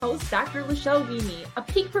host, Dr. Lachelle Weemy, a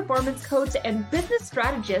peak performance coach and business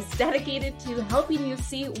strategist dedicated to helping you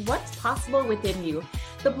see what's possible within you,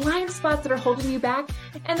 the blind spots that are holding you back,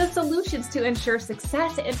 and the solutions to ensure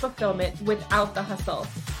success and fulfillment without the hustle.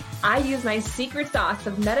 I use my secret sauce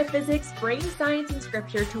of metaphysics, brain science, and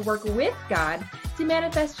scripture to work with God to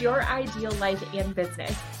manifest your ideal life and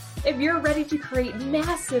business. If you're ready to create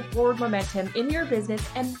massive forward momentum in your business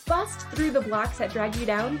and bust through the blocks that drag you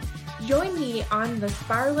down, join me on the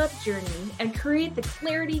Spiral Up journey and create the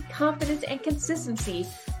clarity, confidence, and consistency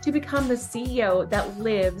to become the CEO that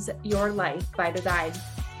lives your life by design.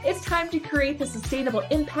 It's time to create the sustainable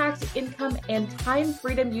impact, income, and time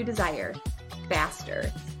freedom you desire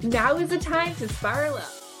faster. Now is the time to spiral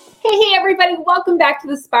up. Hey, everybody. Welcome back to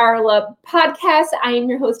the Spiral Up podcast. I am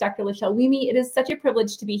your host, Dr. Lachelle Weemy. It is such a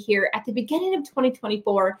privilege to be here at the beginning of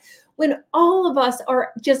 2024 when all of us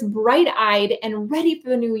are just bright-eyed and ready for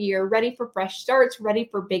the new year, ready for fresh starts, ready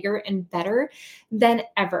for bigger and better than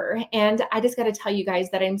ever. And I just got to tell you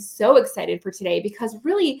guys that I'm so excited for today because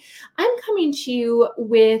really I'm coming to you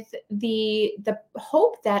with the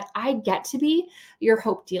hope that I get to be your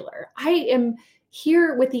hope dealer. I am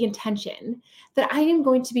here with the intention that I am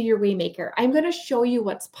going to be your waymaker. I'm going to show you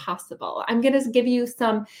what's possible. I'm going to give you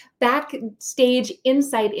some backstage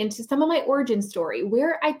insight into some of my origin story,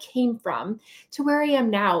 where I came from to where I am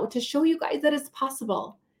now, to show you guys that it's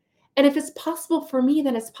possible. And if it's possible for me,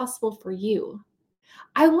 then it's possible for you.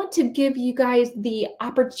 I want to give you guys the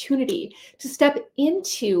opportunity to step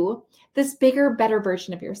into this bigger, better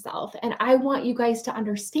version of yourself. And I want you guys to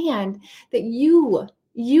understand that you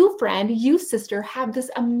friend, you sister, have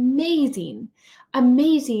this amazing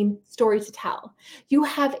story to tell. You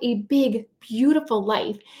have a big, beautiful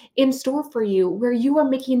life in store for you where you are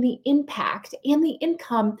making the impact and the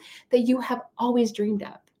income that you have always dreamed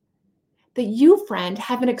of. That you, friend,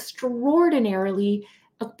 have an extraordinarily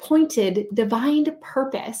appointed divine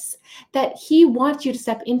purpose that he wants you to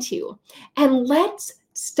step into. And let's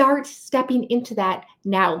start stepping into that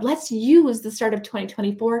now. Let's use the start of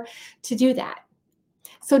 2024 to do that.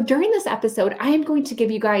 So during this episode, I am going to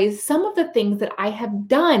give you guys some of the things that I have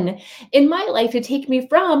done in my life to take me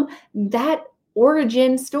from that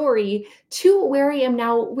origin story to where I am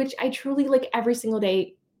now, which I truly every single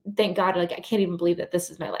day. Thank God, I can't even believe that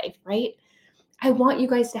this is my life, right? I want you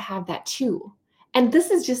guys to have that too. And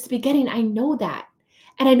this is just the beginning. I know that.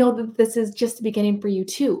 And I know that this is just the beginning for you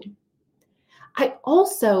too. I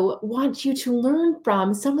also want you to learn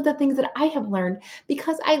from some of the things that I have learned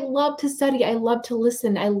because I love to study. I love to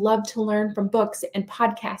listen. I love to learn from books and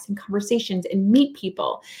podcasts and conversations and meet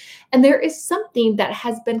people. And there is something that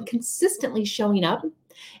has been consistently showing up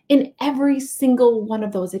in every single one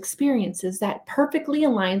of those experiences that perfectly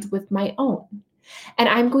aligns with my own. And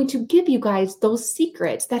I'm going to give you guys those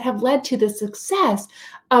secrets that have led to the success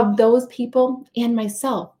of those people and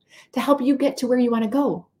myself to help you get to where you want to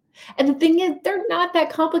go. And the thing is, they're not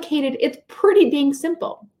that complicated. It's pretty dang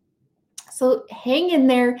simple. So hang in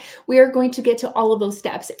there. We are going to get to all of those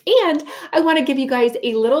steps. And I want to give you guys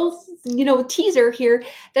a little, teaser here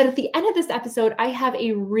that at the end of this episode, I have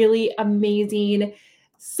a really amazing,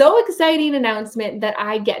 so exciting announcement that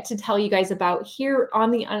I get to tell you guys about here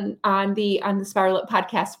on the Spiral Up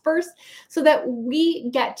podcast first, so that we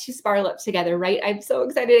get to spiral up together, right? I'm so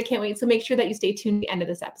excited. I can't wait. So make sure that you stay tuned to the end of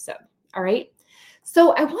this episode. All right.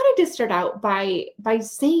 So I wanted to start out by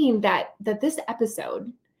saying that this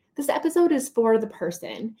episode is for the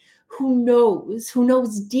person who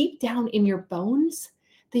knows deep down in your bones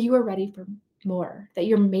that you are ready for more, that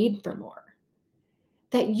you're made for more,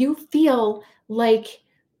 that you feel like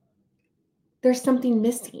there's something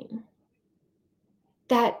missing,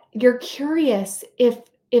 that you're curious if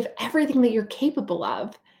everything that you're capable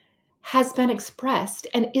of has been expressed,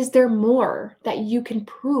 and is there more that you can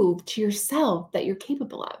prove to yourself that you're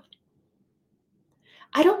capable of?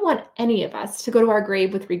 I don't want any of us to go to our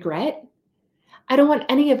grave with regret. I don't want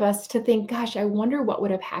any of us to think, gosh, I wonder what would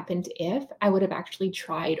have happened if I would have actually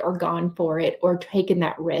tried or gone for it or taken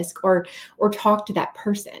that risk or talked to that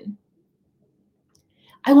person.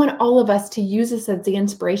 I want all of us to use this as the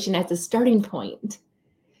inspiration, as a starting point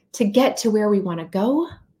to get to where we want to go,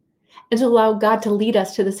 and to allow God to lead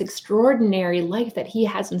us to this extraordinary life that he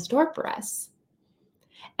has in store for us.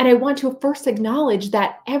 And I want to first acknowledge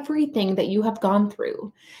that everything that you have gone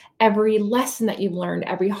through, every lesson that you've learned,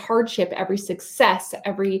 every hardship, every success,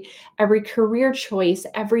 every career choice,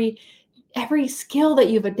 every skill that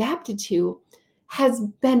you've adapted to has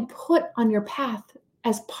been put on your path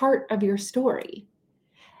as part of your story.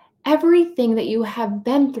 Everything that you have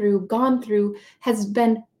been through, gone through, has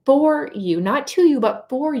been for you, not to you, but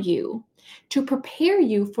for you, to prepare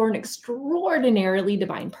you for an extraordinarily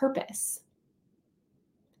divine purpose.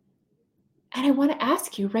 And I want to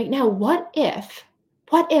ask you right now, what if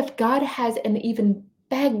God has an even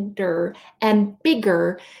better and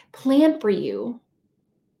bigger plan for you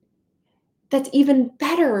that's even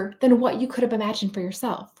better than what you could have imagined for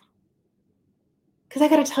yourself? Because I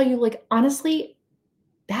got to tell you, like, honestly,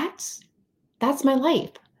 that's my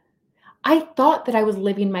life. I thought that I was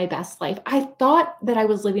living my best life. I thought that I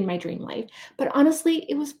was living my dream life, but honestly,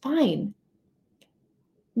 it was fine.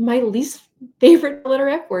 My least favorite letter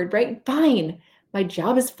F word, right? Fine. My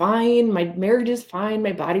job is fine. My marriage is fine.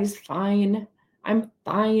 My body's fine. I'm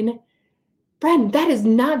fine. Friend, that is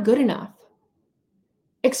not good enough.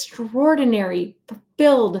 Extraordinary,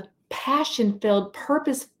 fulfilled, passion-filled,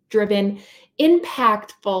 purpose-driven,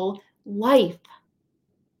 impactful life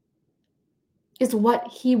is what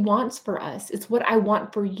he wants for us. It's what I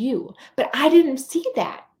want for you. But I didn't see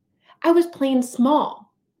that. I was playing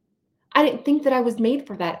small. I didn't think that I was made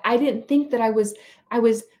for that. I didn't think that I was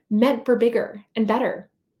meant for bigger and better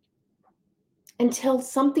until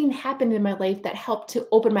something happened in my life that helped to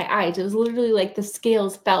open my eyes. It was literally like the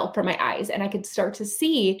scales fell from my eyes and I could start to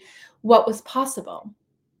see what was possible.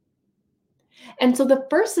 And so the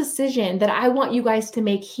first decision that I want you guys to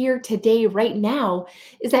make here today, right now,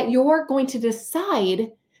 is that you're going to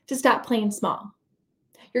decide to stop playing small.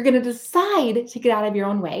 You're going to decide to get out of your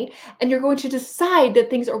own way, and you're going to decide that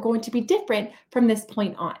things are going to be different from this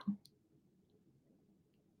point on.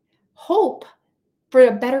 Hope for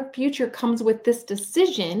a better future comes with this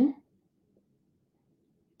decision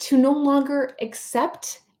to no longer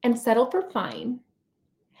accept and settle for fine.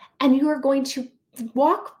 And you are going to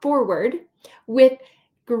walk forward with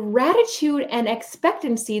gratitude and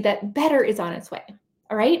expectancy that better is on its way.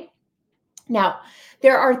 All right. Now,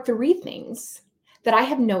 there are 3 things that I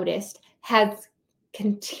have noticed has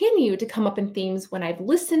continued to come up in themes when I've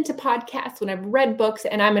listened to podcasts, when I've read books,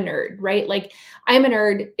 and I'm a nerd, right? Like, I'm a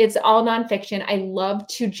nerd. It's all nonfiction. I love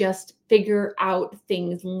to just figure out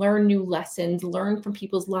things, learn new lessons, learn from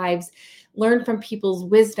people's lives, learn from people's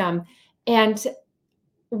wisdom. And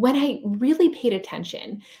when I really paid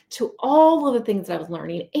attention to all of the things that I was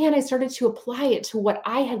learning and I started to apply it to what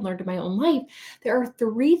I had learned in my own life, there are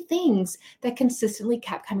 3 things that consistently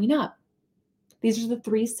kept coming up. These are the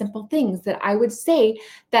 3 simple things that I would say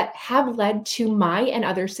that have led to my and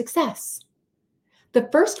others' success. The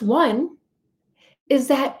first one is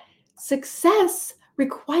that success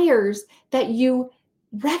requires that you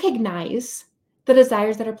recognize the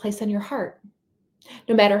desires that are placed on your heart.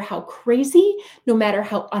 No matter how crazy, no matter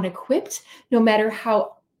how unequipped, no matter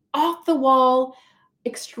how off the wall,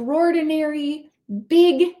 extraordinary,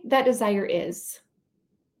 big that desire is,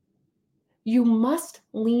 you must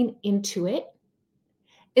lean into it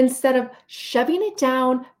instead of shoving it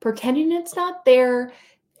down, pretending it's not there,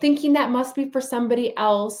 thinking that must be for somebody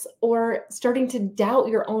else, or starting to doubt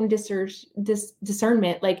your own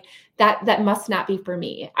discernment, like that must not be for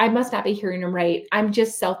me. I must not be hearing him right. I'm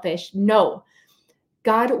just selfish. No.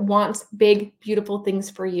 God wants big, beautiful things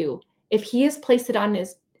for you. If he has placed it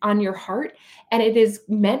on your heart and it is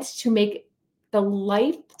meant to make the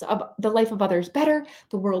life of others better,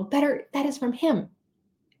 the world better, that is from him.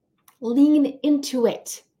 Lean into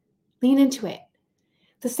it. Lean into it.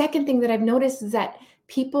 The second thing that I've noticed is that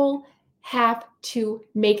people have to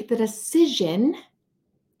make the decision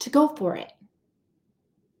to go for it.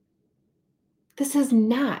 This is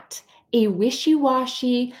not a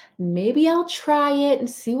wishy-washy, maybe I'll try it and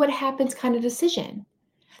see what happens kind of decision.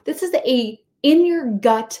 This is a in your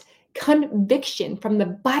gut conviction from the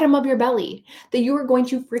bottom of your belly that you are going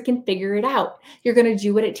to freaking figure it out. You're going to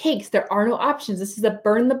do what it takes. There are no options. This is a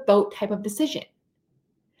burn the boat type of decision.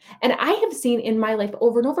 And I have seen in my life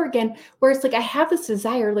over and over again where it's like I have this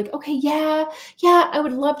desire, like, okay, yeah, I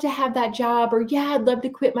would love to have that job, or yeah, I'd love to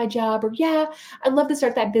quit my job, or yeah, I'd love to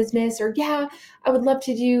start that business, or yeah, I would love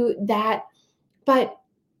to do that. But,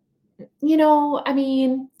 I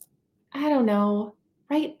mean, I don't know,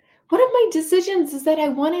 right? One of my decisions is that I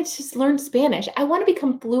wanted to learn Spanish. I want to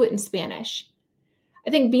become fluent in Spanish. I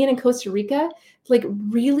think being in Costa Rica, like,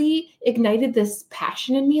 really ignited this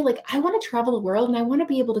passion in me. Like, I want to travel the world and I want to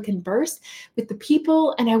be able to converse with the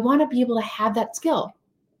people and I want to be able to have that skill.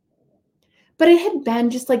 But it had been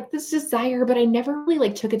just like this desire, but I never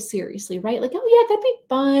really took it seriously, right? Like, oh yeah, that'd be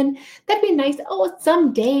fun. That'd be nice. Oh,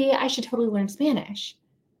 someday I should totally learn Spanish.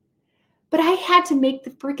 But I had to make the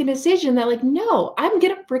freaking decision that, like, no, I'm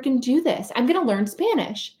going to freaking do this. I'm going to learn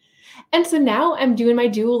Spanish. And so now I'm doing my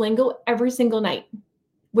Duolingo every single night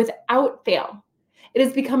without fail. It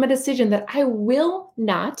has become a decision that I will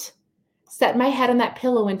not set my head on that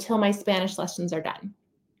pillow until my Spanish lessons are done.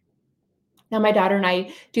 Now my daughter and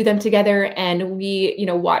I do them together, and we,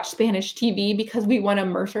 watch Spanish TV because we want to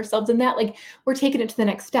immerse ourselves in that. Like, we're taking it to the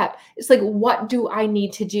next step. It's like, what do I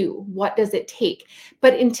need to do? What does it take?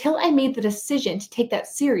 But until I made the decision to take that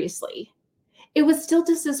seriously, it was still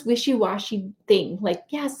just this wishy-washy thing. Like,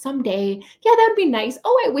 yeah, someday, yeah, that would be nice.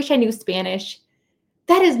 Oh, I wish I knew Spanish.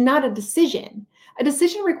 That is not a decision. A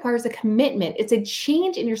decision requires a commitment. It's a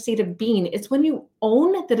change in your state of being. It's when you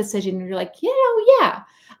own the decision and you're like, yeah,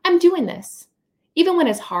 I'm doing this. Even when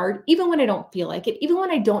it's hard, even when I don't feel like it, even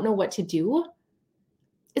when I don't know what to do,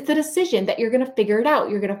 it's a decision that you're going to figure it out.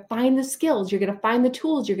 You're going to find the skills, you're going to find the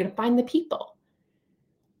tools, you're going to find the people.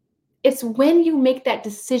 It's when you make that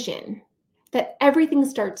decision that everything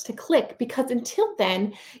starts to click, because until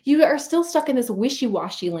then, you are still stuck in this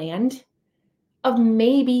wishy-washy land of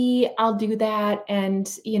maybe I'll do that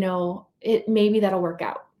and, maybe that'll work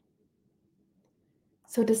out.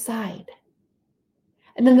 So decide.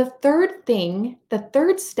 And then the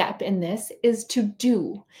third step in this is to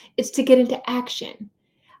do. It's to get into action.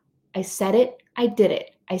 I said it, I did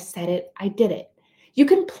it. I said it, I did it. You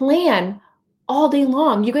can plan all day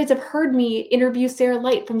long. You guys have heard me interview Sarah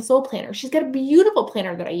Light from Soul Planner. She's got a beautiful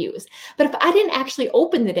planner that I use. But if I didn't actually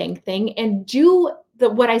open the dang thing and do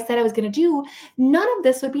what I said I was going to do, none of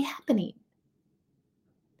this would be happening.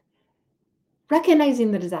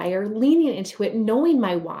 Recognizing the desire, leaning into it, knowing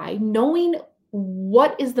my why, knowing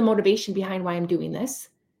what is the motivation behind why I'm doing this,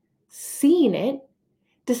 seeing it,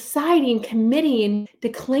 deciding, committing,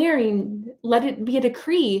 declaring, let it be a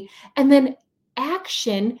decree, and then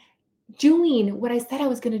action, doing what I said I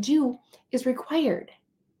was going to do is required.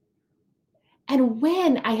 And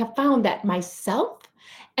when I have found that myself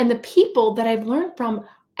and the people that I've learned from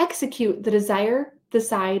execute the desire,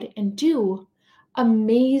 decide, and do,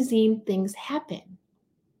 amazing things happen.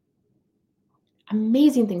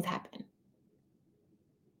 Amazing things happen.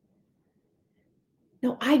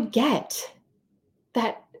 Now, I get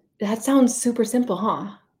that sounds super simple,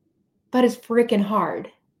 huh? But it's freaking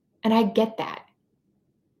hard. And I get that.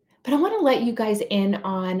 But I want to let you guys in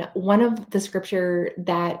on one of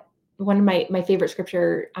my favorite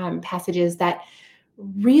scripture passages that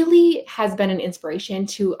really has been an inspiration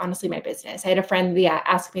to, honestly, my business. I had a friend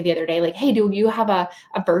ask me the other day, like, hey, do you have a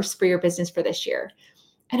verse for your business for this year?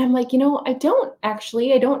 And I'm like, I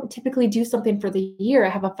don't typically do something for the year. I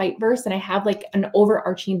have a fight verse and I have like an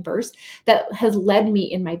overarching verse that has led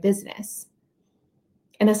me in my business.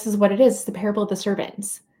 And this is what it is. It's the parable of the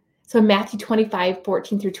servants. So in Matthew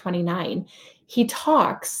 25:14-29, he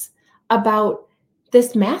talks about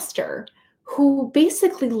this master who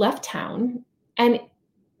basically left town, and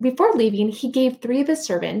before leaving, he gave 3 of his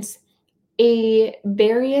servants a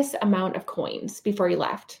various amount of coins before he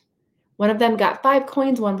left. One of them got 5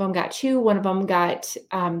 coins, one of them got 2, one of them got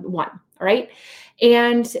 1, all right?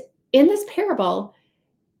 And in this parable,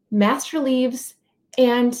 master leaves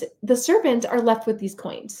and the servants are left with these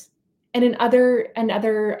coins. And in other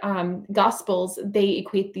gospels, they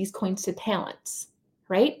equate these coins to talents,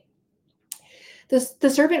 right? The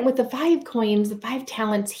servant with the 5 coins, the 5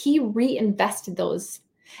 talents, he reinvested those.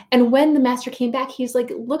 And when the master came back, he's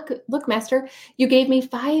like, look, master, you gave me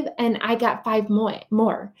 5 and I got 5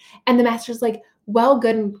 more. And the master's like, well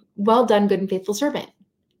done, good and faithful servant.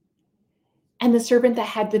 And the servant that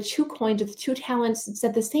had the 2 coins with the 2 talents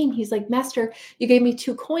said the same. He's like, master, you gave me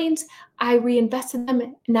 2 coins. I reinvested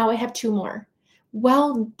them. Now I have 2 more.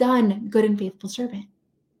 Well done, good and faithful servant.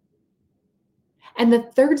 And the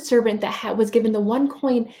third servant that was given the 1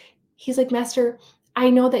 coin, he's like, master, I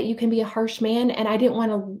know that you can be a harsh man, and I didn't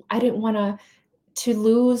want to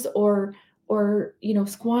lose or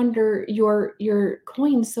squander your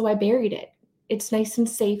coins, so I buried it. It's nice and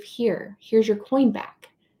safe here. Here's your coin back.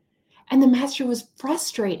 And the master was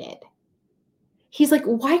frustrated. He's like,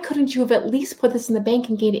 why couldn't you have at least put this in the bank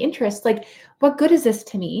and gained interest? Like, what good is this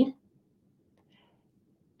to me?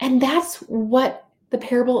 And that's what the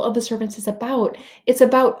parable of the servants is about. It's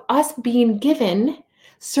about us being given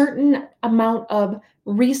certain amount of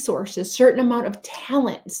resources, certain amount of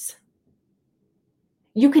talents.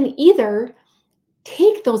 You can either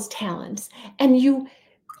take those talents and you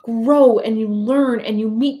grow and you learn and you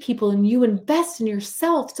meet people and you invest in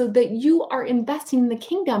yourself so that you are investing in the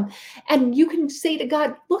kingdom. And you can say to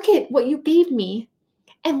God, look at what you gave me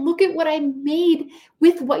and look at what I made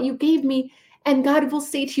with what you gave me. And God will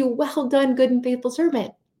say to you, well done, good and faithful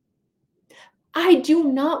servant. I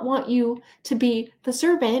do not want you to be the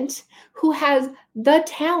servant who has the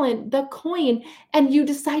talent, the coin, and you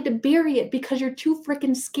decide to bury it because you're too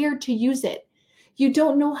freaking scared to use it. You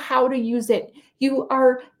don't know how to use it. You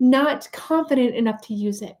are not confident enough to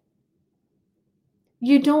use it.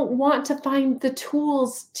 You don't want to find the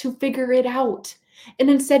tools to figure it out. And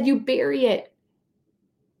instead you bury it.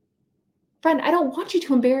 Friend, I don't want you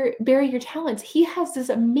to bury your talents. He has this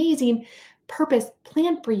amazing purpose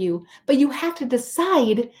planned for you, but you have to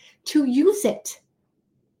decide to use it.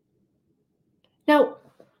 Now,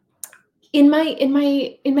 in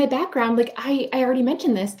my background, like I already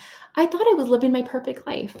mentioned this, I thought I was living my perfect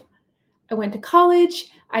life. I went to college,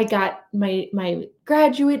 I got my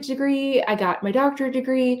graduate degree, I got my doctorate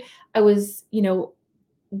degree. I was,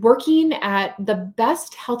 working at the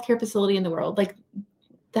best healthcare facility in the world. Like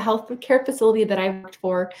the healthcare facility that I worked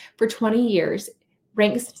for 20 years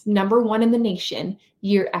ranks number 1 in the nation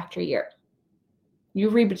year after year. You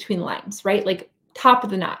read between the lines, right? Like top of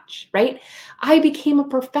the notch, right? I became a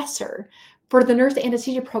professor for the nurse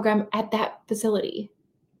anesthesia program at that facility.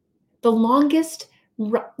 The longest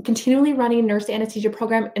continually running nurse anesthesia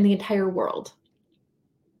program in the entire world.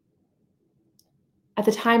 At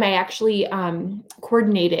the time, I actually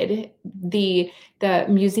coordinated the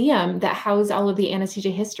museum that housed all of the anesthesia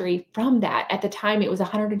history from that. At the time, it was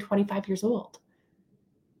 125 years old.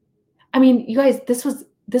 I mean, you guys, this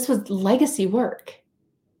was legacy work.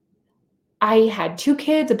 I had 2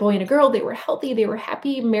 kids, a boy and a girl. They were healthy. They were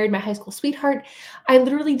happy. Married my high school sweetheart. I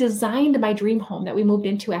literally designed my dream home that we moved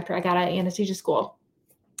into after I got out of anesthesia school.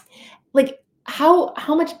 Like, how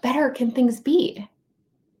much better can things be?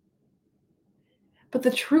 But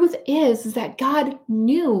the truth is that God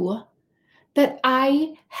knew that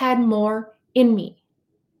I had more in me.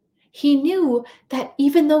 He knew that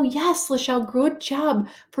even though, yes, Lachelle, good job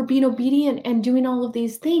for being obedient and doing all of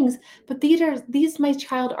these things, but these, my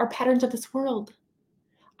child, are patterns of this world.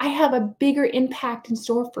 I have a bigger impact in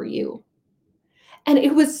store for you. And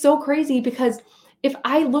it was so crazy because if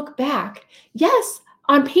I look back, yes,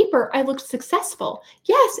 on paper, I looked successful.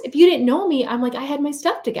 Yes, if you didn't know me, I'm like, I had my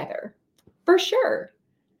stuff together, for sure.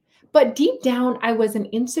 But deep down, I was an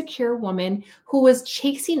insecure woman who was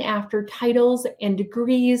chasing after titles and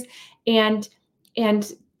degrees and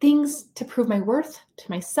things to prove my worth to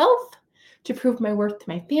myself, to prove my worth to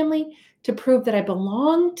my family, to prove that I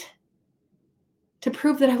belonged, to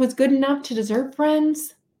prove that I was good enough to deserve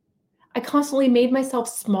friends. I constantly made myself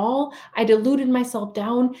small. I diluted myself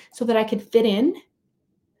down so that I could fit in,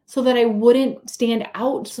 so that I wouldn't stand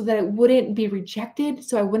out, so that I wouldn't be rejected,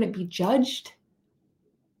 so I wouldn't be judged.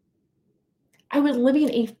 I was living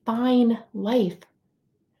a fine life,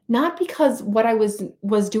 not because what I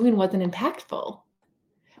was doing wasn't impactful,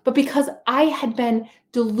 but because I had been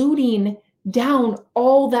diluting down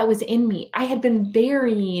all that was in me. I had been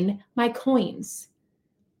burying my coins.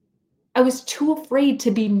 I was too afraid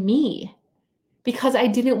to be me because I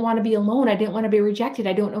didn't want to be alone. I didn't want to be rejected.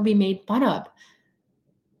 I don't want to be made fun of.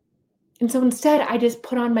 And so instead, I just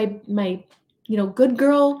put on my good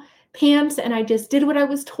girl pants and I just did what I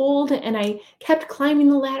was told and I kept climbing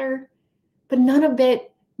the ladder, but none of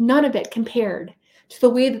it compared to the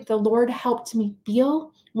way that the Lord helped me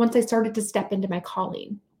feel once I started to step into my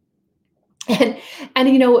calling. And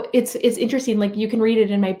it's interesting, like you can read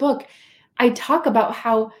it in my book. I talk about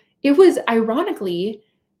how it was ironically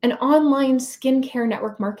an online skincare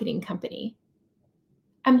network marketing company.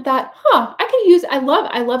 I thought,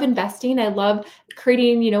 I love investing. I love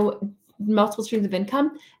creating, multiple streams of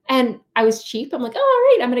income. And I was cheap. I'm like, oh,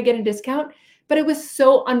 all right, I'm going to get a discount. But it was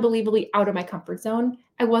so unbelievably out of my comfort zone.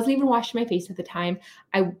 I wasn't even washing my face at the time.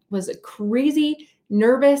 I was a crazy,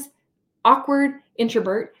 nervous, awkward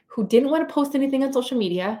introvert who didn't want to post anything on social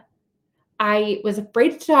media. I was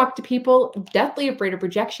afraid to talk to people, deathly afraid of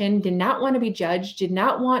rejection, did not want to be judged, did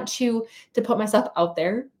not want to put myself out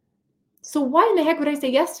there. So why in the heck would I say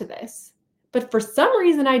yes to this? But for some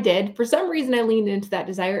reason I did. For some reason I leaned into that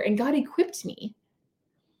desire and God equipped me.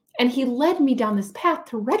 And he led me down this path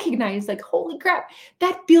to recognize, like, holy crap,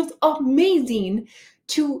 that feels amazing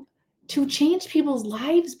to change people's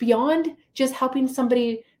lives beyond just helping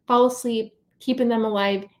somebody fall asleep, keeping them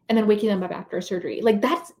alive, and then waking them up after a surgery. Like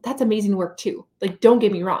that's amazing work too. Like, don't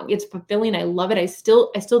get me wrong. It's fulfilling. I love it. I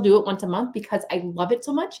still do it once a month because I love it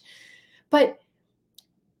so much. But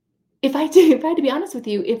if I had to be honest with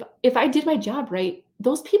you, if I did my job right,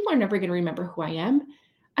 those people are never going to remember who I am.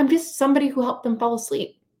 I'm just somebody who helped them fall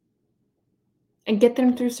asleep and get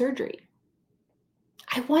them through surgery.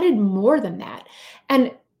 I wanted more than that.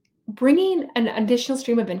 And bringing an additional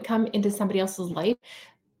stream of income into somebody else's life,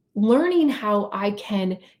 learning how I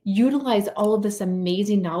can utilize all of this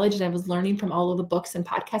amazing knowledge that I was learning from all of the books and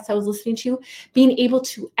podcasts I was listening to, being able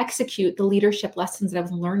to execute the leadership lessons that I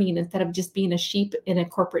was learning instead of just being a sheep in a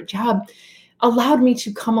corporate job, allowed me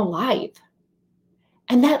to come alive.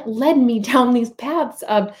 And that led me down these paths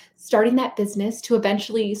of starting that business to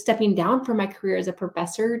eventually stepping down from my career as a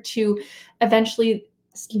professor to eventually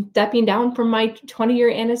stepping down from my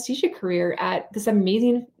 20-year anesthesia career at this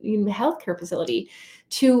amazing healthcare facility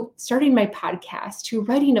to starting my podcast, to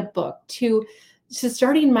writing a book, to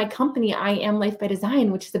starting my company, I Am Life by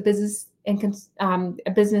Design, which is a business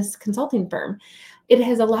consulting firm. It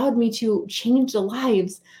has allowed me to change the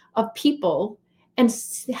lives of people and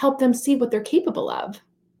help them see what they're capable of.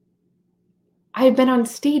 I've been on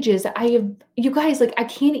stages. You guys, like, I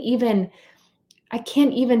can't even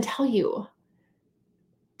tell you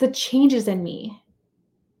the changes in me.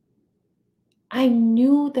 I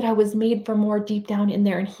knew that I was made for more deep down in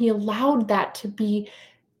there, and he allowed that to be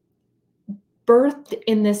birthed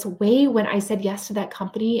in this way when I said yes to that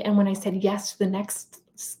company, and when I said yes to the next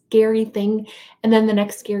scary thing, and then the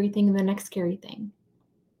next scary thing, and the next scary thing.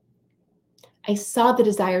 I saw the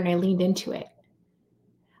desire and I leaned into it.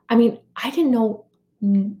 I mean, I didn't know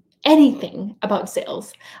anything about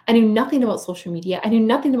sales. I knew nothing about social media. I knew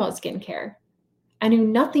nothing about skincare. I knew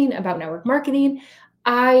nothing about network marketing.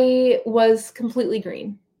 I was completely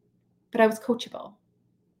green, but I was coachable.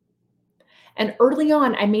 And early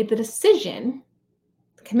on, I made the decision,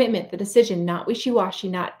 the commitment, the decision, not wishy-washy,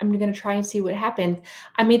 not I'm going to try and see what happens.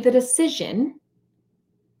 I made the decision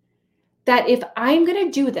that if I'm going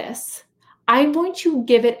to do this, I'm going to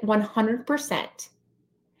give it 100%.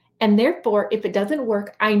 And therefore, if it doesn't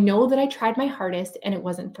work, I know that I tried my hardest and it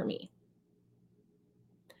wasn't for me.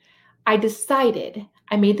 I decided,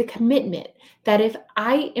 I made the commitment that if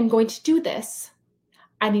I am going to do this,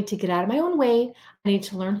 I need to get out of my own way. I need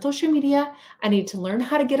to learn social media. I need to learn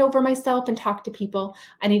how to get over myself and talk to people.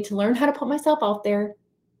 I need to learn how to put myself out there.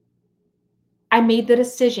 I made the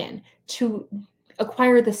decision to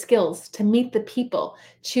acquire the skills, to meet the people,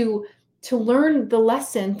 to learn the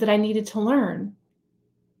lessons that I needed to learn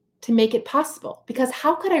to make it possible. Because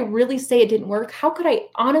how could I really say it didn't work? How could I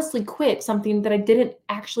honestly quit something that I didn't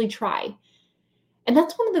actually try? And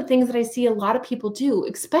that's one of the things that I see a lot of people do,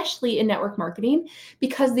 especially in network marketing,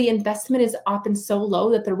 because the investment is often so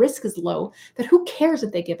low that the risk is low, that who cares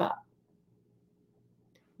if they give up?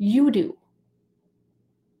 You do.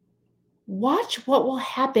 Watch what will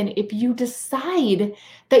happen if you decide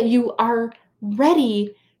that you are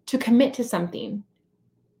ready to commit to something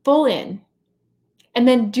full in. And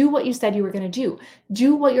then do what you said you were going to do.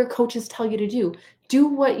 Do what your coaches tell you to do. Do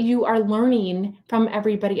what you are learning from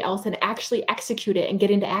everybody else and actually execute it and get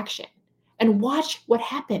into action. And watch what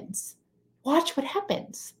happens. Watch what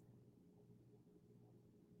happens.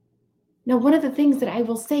 Now, one of the things that I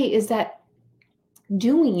will say is that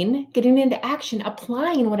getting into action,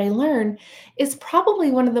 applying what I learned is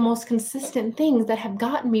probably one of the most consistent things that have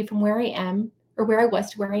gotten me from where I am or where I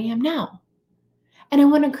was to where I am now. And I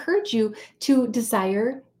want to encourage you to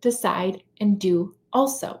desire, decide, and do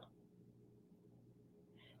also.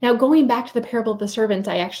 Now, going back to the parable of the servants,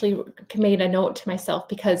 I actually made a note to myself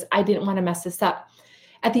because I didn't want to mess this up.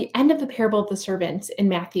 At the end of the parable of the servants in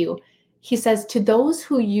Matthew, he says, to those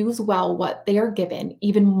who use well what they are given,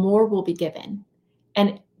 even more will be given,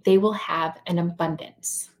 and they will have an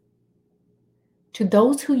abundance. To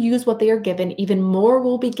those who use what they are given, even more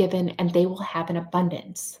will be given, and they will have an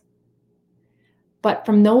abundance. But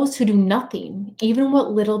from those who do nothing, even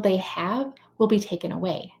what little they have will be taken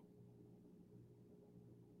away.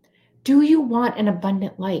 Do you want an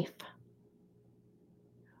abundant life?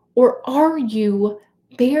 Or are you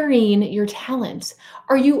burying your talents?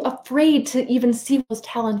 Are you afraid to even see what those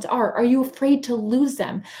talents are? Are you afraid to lose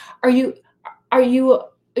them? Are you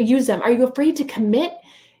use them? Are you afraid to commit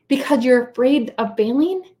because you're afraid of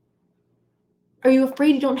failing? Are you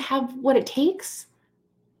afraid you don't have what it takes?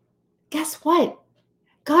 Guess what?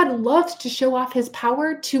 God loves to show off his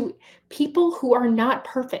power to people who are not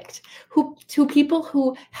perfect, to people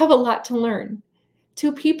who have a lot to learn,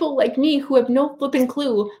 to people like me who have no flipping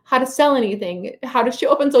clue how to sell anything, how to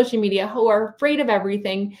show up on social media, who are afraid of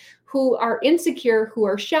everything, who are insecure, who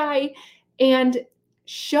are shy, and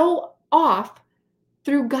show off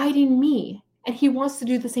through guiding me. And he wants to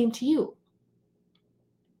do the same to you.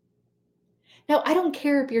 Now, I don't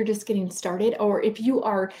care if you're just getting started or if you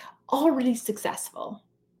are already successful.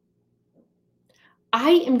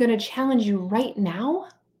 I am going to challenge you right now.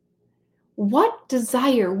 What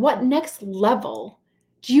desire, what next level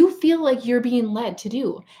do you feel like you're being led to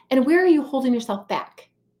do? And where are you holding yourself back?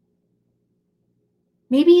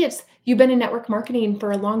 Maybe it's you've been in network marketing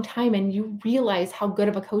for a long time and you realize how good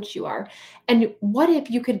of a coach you are. And what if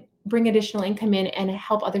you could bring additional income in and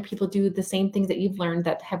help other people do the same things that you've learned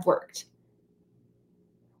that have worked?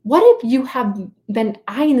 What if you have been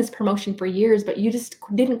eyeing this promotion for years, but you just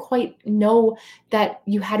didn't quite know that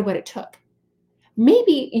you had what it took?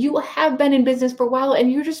 Maybe you have been in business for a while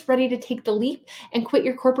and you're just ready to take the leap and quit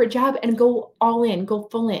your corporate job and go all in, go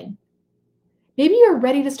full in. Maybe you're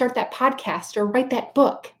ready to start that podcast or write that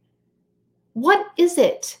book. What is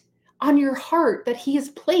it on your heart that He has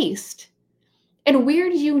placed? And where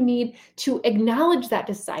do you need to acknowledge that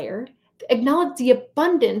desire, acknowledge the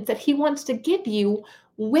abundance that He wants to give you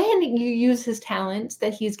when you use His talents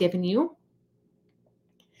that He's given you?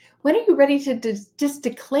 When are you ready to just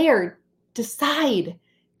declare, decide,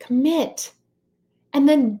 commit, and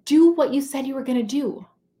then do what you said you were going to do?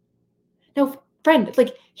 Now, friend,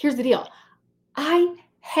 here's the deal. I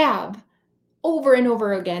have over and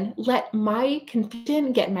over again let my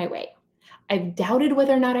confusion get in my way. I've doubted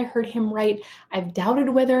whether or not I heard Him right. I've doubted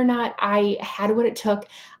whether or not I had what it took.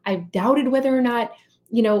 I've doubted whether or not,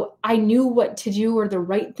 I knew what to do or the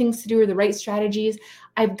right things to do or the right strategies.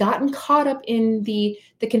 I've gotten caught up in the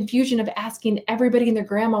confusion of asking everybody and their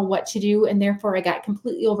grandma what to do, and therefore I got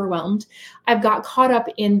completely overwhelmed. I've got caught up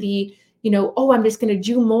in the, oh, I'm just going to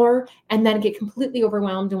do more and then get completely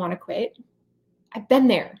overwhelmed and want to quit. I've been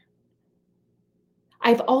there.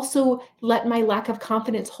 I've also let my lack of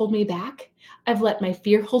confidence hold me back. I've let my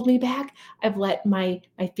fear hold me back. I've let my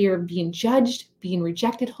fear of being judged, being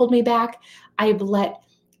rejected hold me back. I've let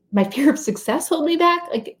my fear of success hold me back,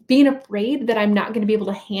 being afraid that I'm not going to be able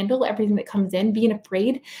to handle everything that comes in, being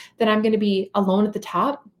afraid that I'm going to be alone at the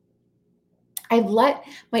top. I've let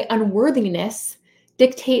my unworthiness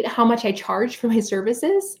dictate how much I charge for my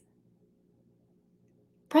services.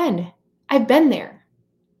 Friend, I've been there.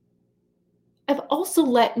 I've also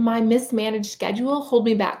let my mismanaged schedule hold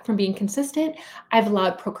me back from being consistent. I've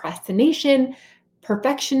allowed procrastination,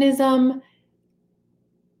 perfectionism,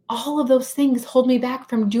 all of those things hold me back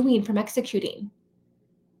from executing.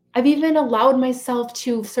 I've even allowed myself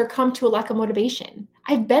to succumb to a lack of motivation.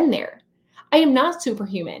 I've been there. I am not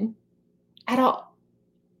superhuman at all.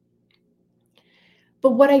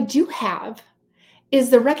 But what I do have is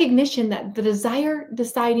the recognition that the desire,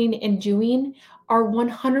 deciding, and doing are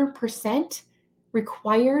 100%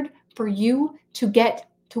 required for you to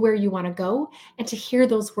get to where you want to go and to hear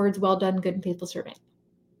those words, well done, good and faithful servant.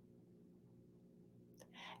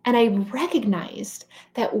 And I recognized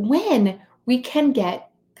that when we can get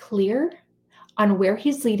clear on where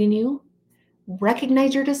He's leading you,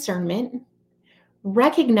 recognize your discernment,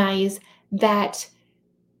 recognize that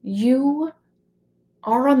you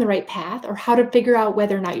are on the right path, or how to figure out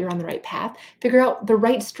whether or not you're on the right path, figure out the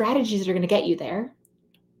right strategies that are going to get you there.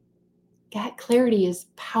 That clarity is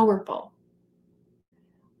powerful.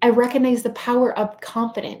 I recognize the power of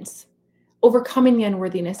confidence, overcoming the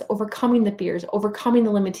unworthiness, overcoming the fears, overcoming the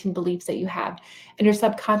limiting beliefs that you have and your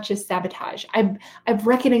subconscious sabotage. I've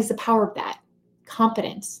recognized the power of that.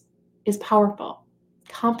 Confidence is powerful.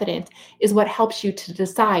 Confidence is what helps you to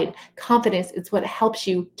decide. Confidence is what helps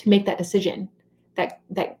you to make that decision,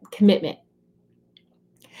 that commitment.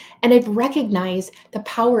 And I've recognized the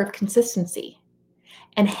power of consistency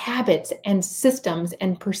and habits and systems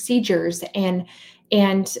and procedures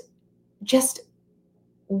and just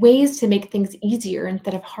ways to make things easier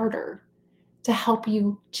instead of harder, to help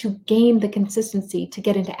you to gain the consistency to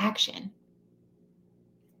get into action.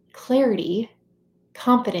 Clarity,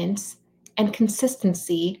 confidence, and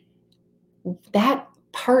consistency, that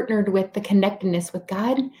partnered with the connectedness with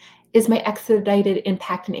God, is my expedited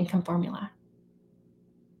impact and income formula.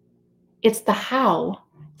 It's the how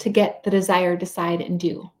to get the desire, decide, and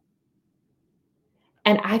do.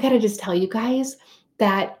 And I got to just tell you guys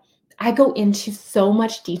that I go into so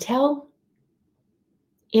much detail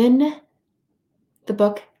in the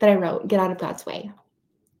book that I wrote, Get Out of God's Way.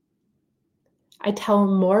 I tell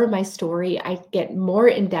more of my story. I get more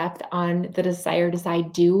in depth on the desire,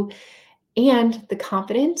 decide, do, and the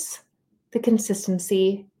confidence, the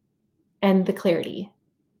consistency, and the clarity.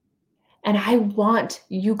 And I want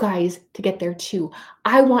you guys to get there too.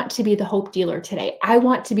 I want to be the hope dealer today. I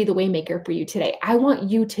want to be the waymaker for you today. I want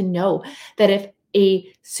you to know that if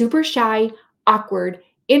a super shy, awkward,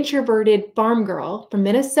 introverted farm girl from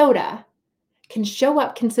Minnesota can show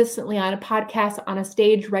up consistently on a podcast, on a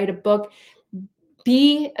stage, write a book,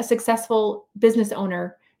 be a successful business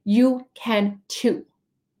owner, you can too.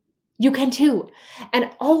 You can too. And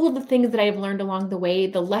all of the things that I've learned along the way,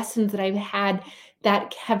 the lessons that I've had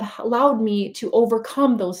that have allowed me to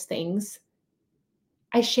overcome those things,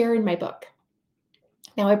 I share in my book.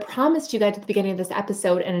 Now, I promised you guys at the beginning of this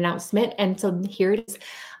episode an announcement, and so here it is.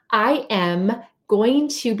 I am going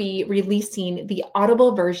to be releasing the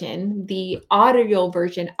audible version, the audio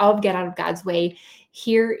version of Get Out of God's Way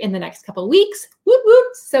here in the next couple of weeks. Whoop, whoop.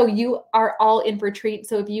 So you are all in for a treat.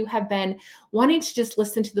 So if you have been wanting to just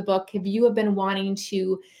listen to the book, if you have been wanting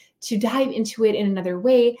to dive into it in another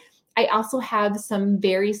way, I also have some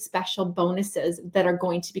very special bonuses that are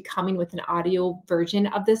going to be coming with an audio version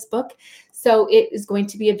of this book. So it is going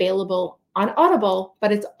to be available on Audible,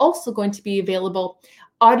 but it's also going to be available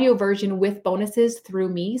audio version with bonuses through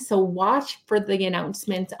me. So watch for the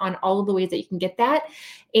announcements on all of the ways that you can get that,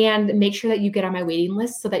 and make sure that you get on my waiting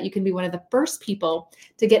list so that you can be one of the first people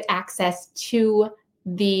to get access to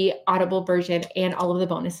the Audible version and all of the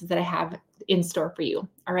bonuses that I have in store for you.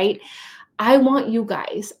 All right. I want you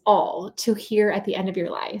guys all to hear at the end of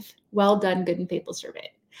your life, well done, good and faithful servant.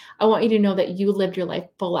 I want you to know that you lived your life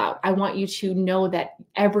full out. I want you to know that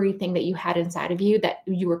everything that you had inside of you that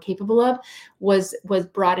you were capable of was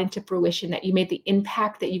brought into fruition, that you made the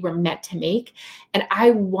impact that you were meant to make. And I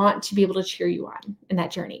want to be able to cheer you on in that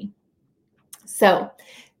journey. So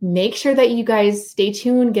make sure that you guys stay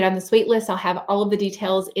tuned, get on this wait list. I'll have all of the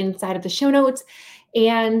details inside of the show notes.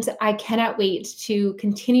 And I cannot wait to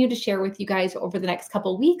continue to share with you guys over the next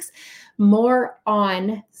couple of weeks more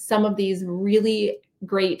on some of these really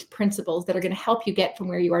great principles that are going to help you get from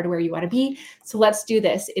where you are to where you want to be. So let's do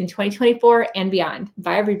this in 2024 and beyond.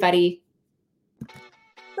 Bye, everybody.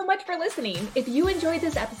 So much for listening. If you enjoyed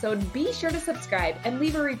this episode, be sure to subscribe and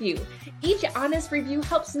leave a review. Each honest review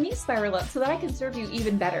helps me spiral up so that I can serve you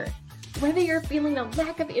even better. Whether you're feeling a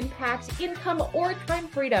lack of impact, income, or time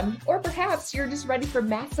freedom, or perhaps you're just ready for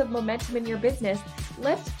massive momentum in your business,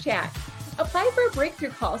 let's chat. Apply for a breakthrough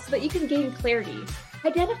call so that you can gain clarity,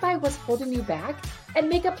 identify what's holding you back, and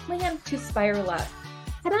make a plan to spiral up.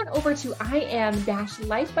 Head on over to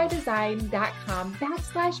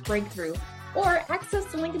im-lifebydesign.com/breakthrough or access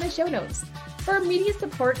the link in the show notes. For immediate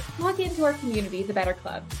support, log into our community, the Better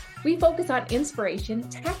Club. We focus on inspiration,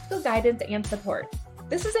 tactical guidance, and support.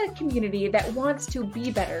 This is a community that wants to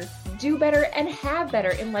be better, do better, and have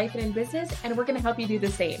better in life and in business, and we're going to help you do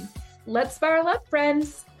the same. Let's spiral up,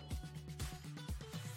 friends.